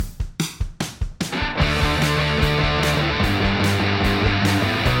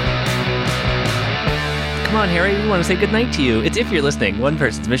on, Harry. We want to say goodnight to you. It's If You're Listening, one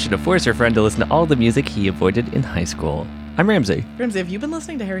person's mission to force her friend to listen to all the music he avoided in high school. I'm Ramsey. Ramsey, have you been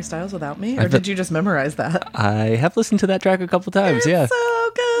listening to Harry Styles without me? Or did you just memorize that? I have listened to that track a couple times, It's yeah.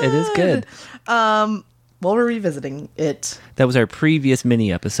 so good. It is good. Well, we're revisiting it. That was our previous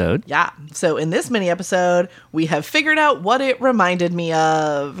mini episode. Yeah. So in this mini episode, we have figured out what it reminded me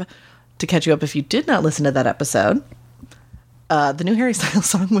of. To catch you up if you did not listen to that episode, the new Harry Styles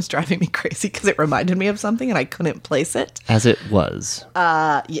song was driving me crazy because it reminded me of something and I couldn't place it. As it was.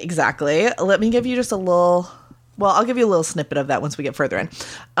 Yeah, exactly. Let me give you just a little... Well, I'll give you a little snippet of that once we get further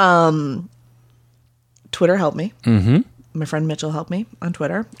in. Twitter helped me. Mm-hmm. My friend Mitchell helped me on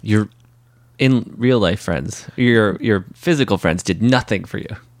Twitter. Your in real life friends, your physical friends did nothing for you.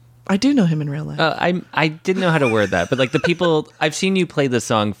 I do know him in real life. I didn't know how to word that, but like the people, I've seen you play the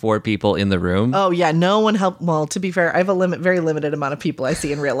song for people in the room. Oh yeah, no one helped. Well, to be fair, I have a very limited amount of people I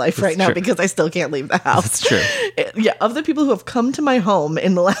see in real life right now true. because I still can't leave the house. That's true. Yeah, of the people who have come to my home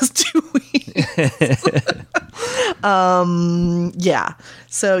in the last 2 weeks. Yeah.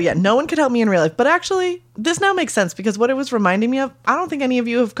 So yeah, no one could help me in real life. But actually, this now makes sense because what it was reminding me of, I don't think any of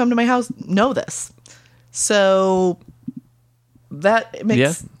you who have come to my house know this. So that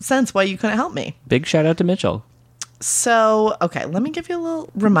makes sense why you couldn't help me. Big shout out to Mitchell. So, okay, let me give you a little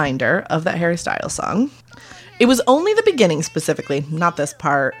reminder of that Harry Styles song. It was only the beginning specifically, not this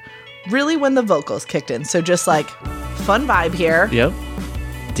part, really when the vocals kicked in. So just like fun vibe here. Yep.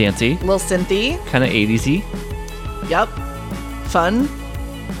 Dancey. Little synthy. Kind of 80s-y. Yep. Fun.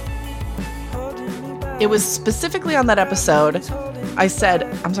 It was specifically on that episode. I said,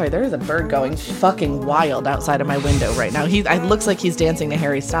 I'm sorry, there is a bird going fucking wild outside of my window right now. It looks like he's dancing to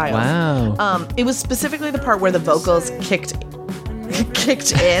Harry Styles. Wow. It was specifically the part where the vocals kicked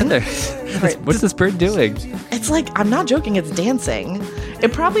in. Right. What's this bird doing? It's like, I'm not joking, it's dancing.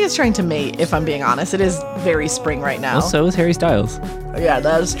 It probably is trying to mate, if I'm being honest. It is very spring right now. Well, so is Harry Styles. Yeah,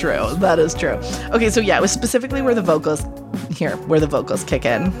 that is true. That is true. Okay, so yeah, it was specifically where the vocals kick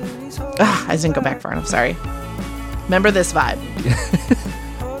in. I didn't go back far enough, sorry. Remember this vibe.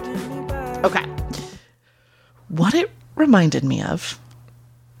 Okay. What it reminded me of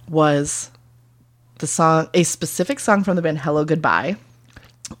was a specific song from the band Hello Goodbye,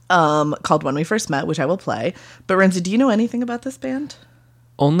 called When We First Met, which I will play. But Ramsey, do you know anything about this band?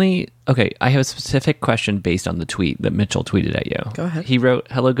 Okay, I have a specific question based on the tweet that Mitchell tweeted at you. Go ahead. He wrote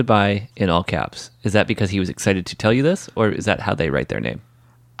Hello Goodbye in all caps. Is that because he was excited to tell you this, or is that how they write their name?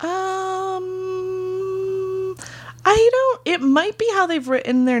 It might be how they've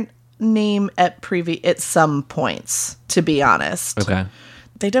written their name at some points, to be honest. Okay.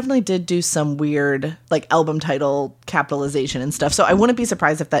 They definitely did do some weird, like, album title capitalization and stuff. So I wouldn't be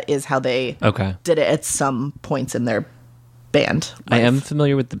surprised if that is how they did it at some points in their band life. I am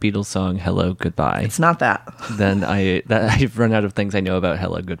familiar with the Beatles song Hello Goodbye. It's not that. Then I've run out of things I know about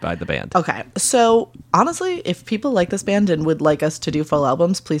Hello Goodbye, the band. Okay. So honestly, if people like this band and would like us to do full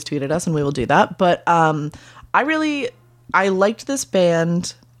albums, please tweet at us and we will do that. But I liked this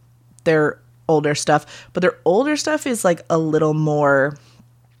band, their older stuff, but their older stuff is like a little more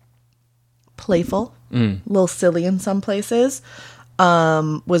playful, a little silly in some places.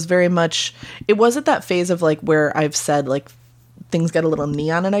 Was very much, it wasn't that phase of like where I've said like things get a little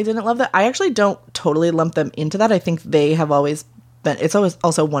neon and I didn't love that. I actually don't totally lump them into that. I think they have always been, it's always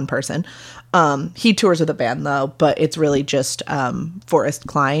also one person. He tours with a band though, but it's really just Forrest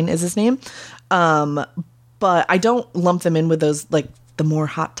Klein is his name. But I don't lump them in with those, like, the more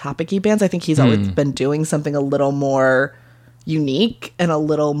hot topic-y bands. I think he's always been doing something a little more unique and a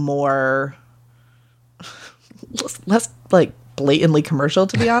little more less like, blatantly commercial,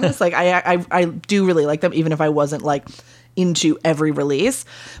 to be honest. Like, I do really like them, even if I wasn't, like, into every release.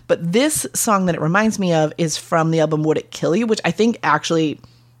 But this song that it reminds me of is from the album Would It Kill You, which I think actually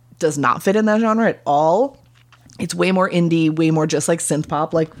does not fit in that genre at all. It's way more indie, way more just like synth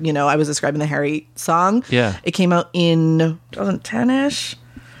pop, like, you know, I was describing the Harry song. Yeah. It came out in 2010-ish.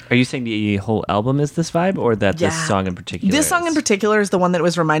 Are you saying the whole album is this vibe, or that this song in particular? This song in particular is the one that it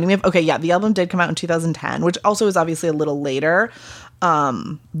was reminding me of. Okay, yeah, the album did come out in 2010, which also is obviously a little later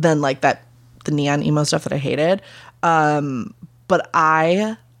than like the neon emo stuff that I hated. But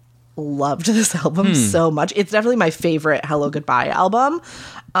I loved this album so much. It's definitely my favorite Hello Goodbye album.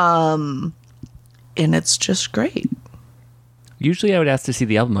 And it's just great. Usually I would ask to see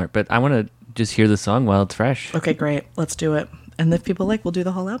the album art, but I want to just hear the song while it's fresh. Okay, great. Let's do it. And if people like, we'll do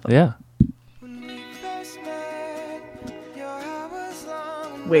the whole album. Yeah.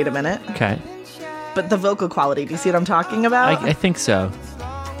 Wait a minute. Okay. But the vocal quality, do you see what I'm talking about? I think so.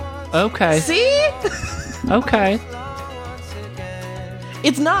 Okay. See? Okay.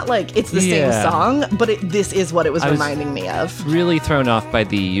 It's not like it's the same song, but this is what it was reminding me of. Really thrown off by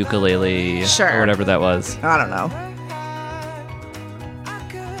the ukulele or whatever that was. I don't know.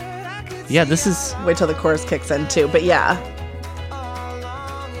 Yeah, this is... Wait till the chorus kicks in too, but yeah.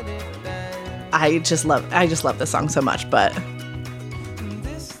 I just love this song so much, but...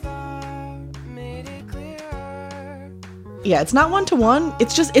 Yeah, it's not one-to-one.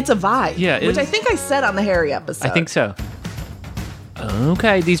 It's a vibe. Yeah, which I think I said on the Harry episode. I think so.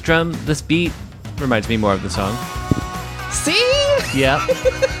 Okay, this beat reminds me more of the song. See? Yeah.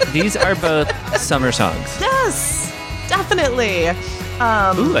 These are both summer songs. Yes, definitely.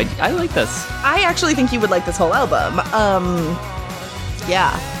 Ooh, I like this. I actually think you would like this whole album.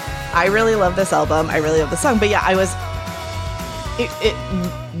 Yeah, I really love this album. I really love the song. But yeah,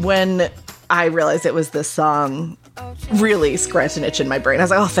 when I realized it was this song, really scratched an itch in my brain. I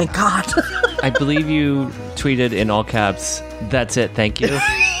was like, oh, thank God. I believe you tweeted in all caps, "That's it, thank you,"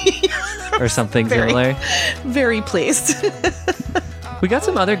 or something similar. Very pleased. We got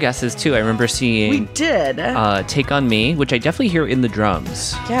some other guesses too. I remember seeing. We did. "Take on Me," which I definitely hear in the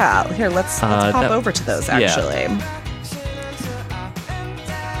drums. Yeah, here let's pop over to those. Actually,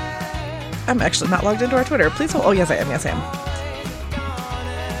 I'm actually not logged into our Twitter. Please hold. Oh, yes, I am. Yes, I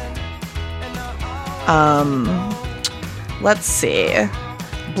am. Let's see.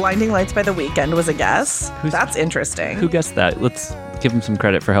 Blinding Lights by The Weeknd was a guess. That's interesting. Who guessed that? Let's give him some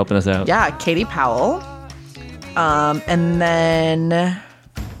credit for helping us out. Yeah, Katie Powell. And then...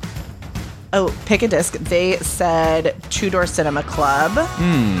 Oh, Pick a Disc. They said Two Door Cinema Club.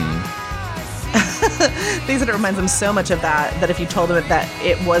 They said it reminds them so much of that if you told them that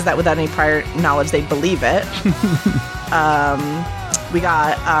it was that without any prior knowledge, they'd believe it. We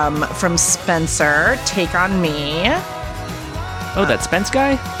got from Spencer, Take on Me. Oh, that Spence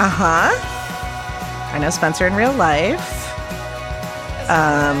guy? Uh-huh. I know Spencer in real life.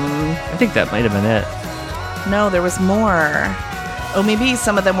 I think that might have been it. No, there was more. Oh, maybe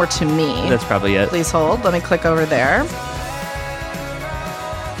some of them were to me. That's probably it. Please hold. Let me click over there.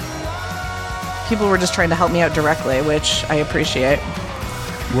 People were just trying to help me out directly, which I appreciate.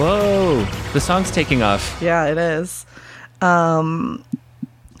 Whoa. The song's taking off. Yeah, it is.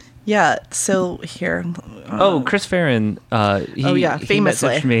 Yeah, so here. Chris Farron. Famously. He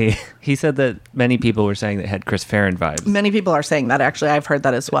messaged me. He said that many people were saying that it had Chris Farron vibes. Many people are saying that, actually. I've heard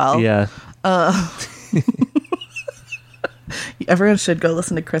that as well. Yeah. Everyone should go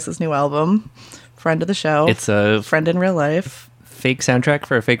listen to Chris's new album, Friend of the Show. It's a Friend in Real Life. Fake soundtrack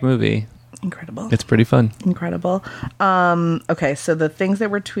for a fake movie. Incredible. It's pretty fun. Incredible. Okay, so the things that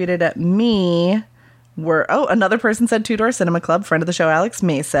were tweeted at me were... Oh, another person said Two Door Cinema Club, friend of the show, Alex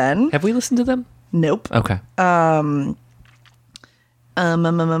Mason. Have we listened to them? Nope. Okay.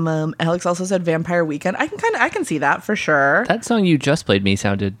 Alex also said Vampire Weekend. I can see that for sure. That song you just played me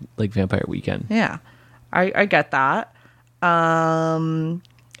sounded like Vampire Weekend. Yeah. I get that.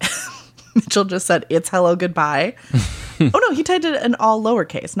 Mitchell just said it's hello goodbye. Oh no, he typed it in all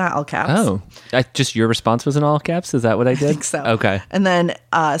lowercase, not all caps. Oh, just your response was in all caps? Is that what I did? I think so. Okay. And then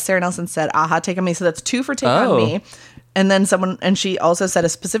Sarah Nelson said, aha, Take on Me. So that's 2 for Take on Me. And then she also said a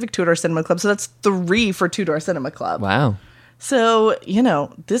specific Two Door Cinema Club. So that's 3 for Two Door Cinema Club. Wow. So,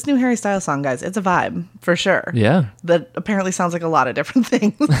 this new Harry Styles song, guys, it's a vibe for sure. Yeah. That apparently sounds like a lot of different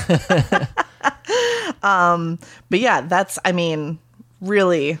things. But yeah,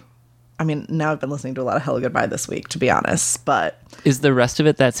 really, now I've been listening to a lot of Hello Goodbye this week, to be honest, but... Is the rest of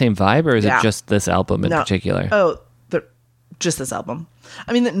it that same vibe, or is it just this album in particular? Oh, just this album.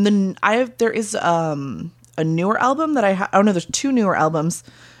 There is a newer album that there's 2 newer albums.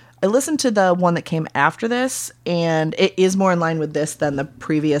 I listened to the one that came after this, and it is more in line with this than the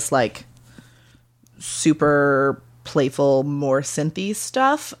previous, super playful, more synthy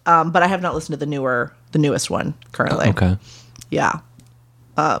stuff. But I have not listened to the newest one currently. Okay. Yeah.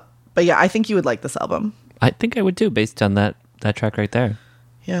 But yeah, I think you would like this album. I think I would too, based on that track right there.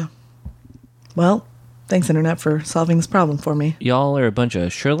 Yeah. Well, thanks, Internet, for solving this problem for me. Y'all are a bunch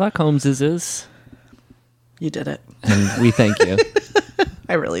of Sherlock Holmeses. You did it. And we thank you.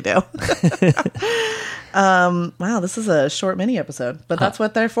 I really do. Wow, this is a short mini episode, but that's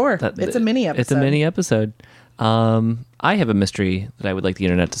what they're for. It's a mini episode. It's a mini episode. I have a mystery that I would like the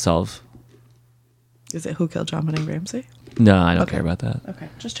Internet to solve. Is it Who Killed John Benet Ramsey? No, I don't care about that. Okay,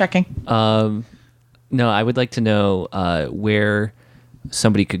 just checking. No, I would like to know where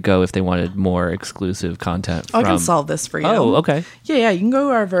somebody could go if they wanted more exclusive content. I can solve this for you. Oh, okay. Yeah, you can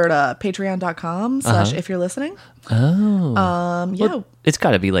go over to patreon.com/if you're listening. Oh. Yeah. Well, it's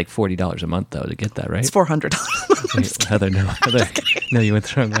got to be like $40 a month, though, to get that, right? It's $400. Wait, Heather, no, you went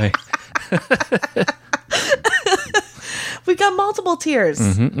the wrong way. got multiple tiers.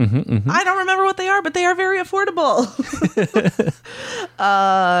 I don't remember what they are, but they are very affordable.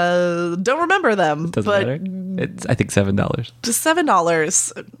 Don't remember them. Doesn't but matter. It's, I think, $7. just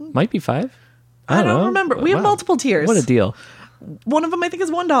 $7. Might be $5. I don't know. remember. We have Wow. multiple tiers. What a deal. One of them I think is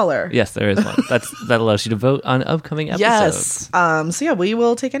 $1. Yes, there is one. That allows you to vote on upcoming episodes. Yes. So yeah, we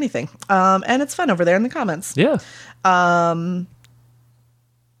will take anything. And it's fun over there in the comments. Yeah.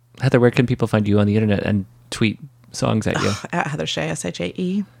 Heather, where can people find you on the internet and tweet songs at you? At Heather Shea,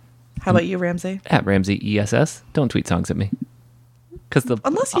 SHAE. How about you, Ramsey? At Ramsey ESS. Don't tweet songs at me. Because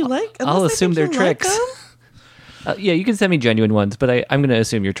Unless I'll I assume think they're you like tricks. them. Yeah, you can send me genuine ones, but I'm going to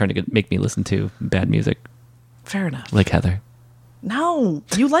assume you're trying to make me listen to bad music, Fair enough. like Heather. No,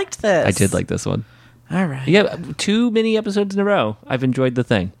 you liked this. I did like this one. All right. Yeah, 2 mini episodes in a row. I've enjoyed the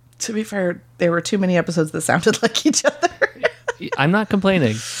thing. To be fair, there were too many episodes that sounded like each other. I'm not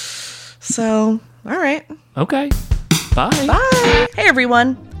complaining. So, all right. Okay. Bye. Bye. Hey,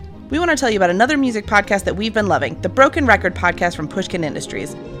 everyone. We want to tell you about another music podcast that we've been loving, the Broken Record Podcast from Pushkin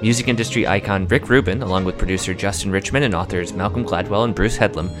Industries. Music industry icon Rick Rubin, along with producer Justin Richmond and authors Malcolm Gladwell and Bruce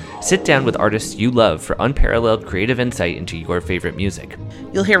Headlam, sit down with artists you love for unparalleled creative insight into your favorite music.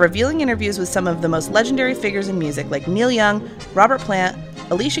 You'll hear revealing interviews with some of the most legendary figures in music like Neil Young, Robert Plant,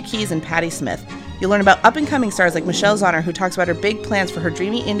 Alicia Keys, and Patti Smith. You'll learn about up-and-coming stars like Michelle Zauner, who talks about her big plans for her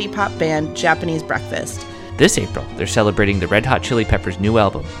dreamy indie pop band, Japanese Breakfast. This April, they're celebrating the Red Hot Chili Peppers' new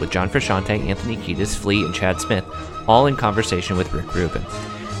album with John Frusciante, Anthony Kiedis, Flea, and Chad Smith, all in conversation with Rick Rubin.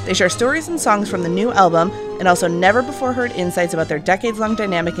 They share stories and songs from the new album and also never-before-heard insights about their decades-long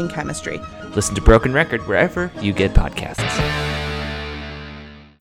dynamic and chemistry. Listen to Broken Record wherever you get podcasts.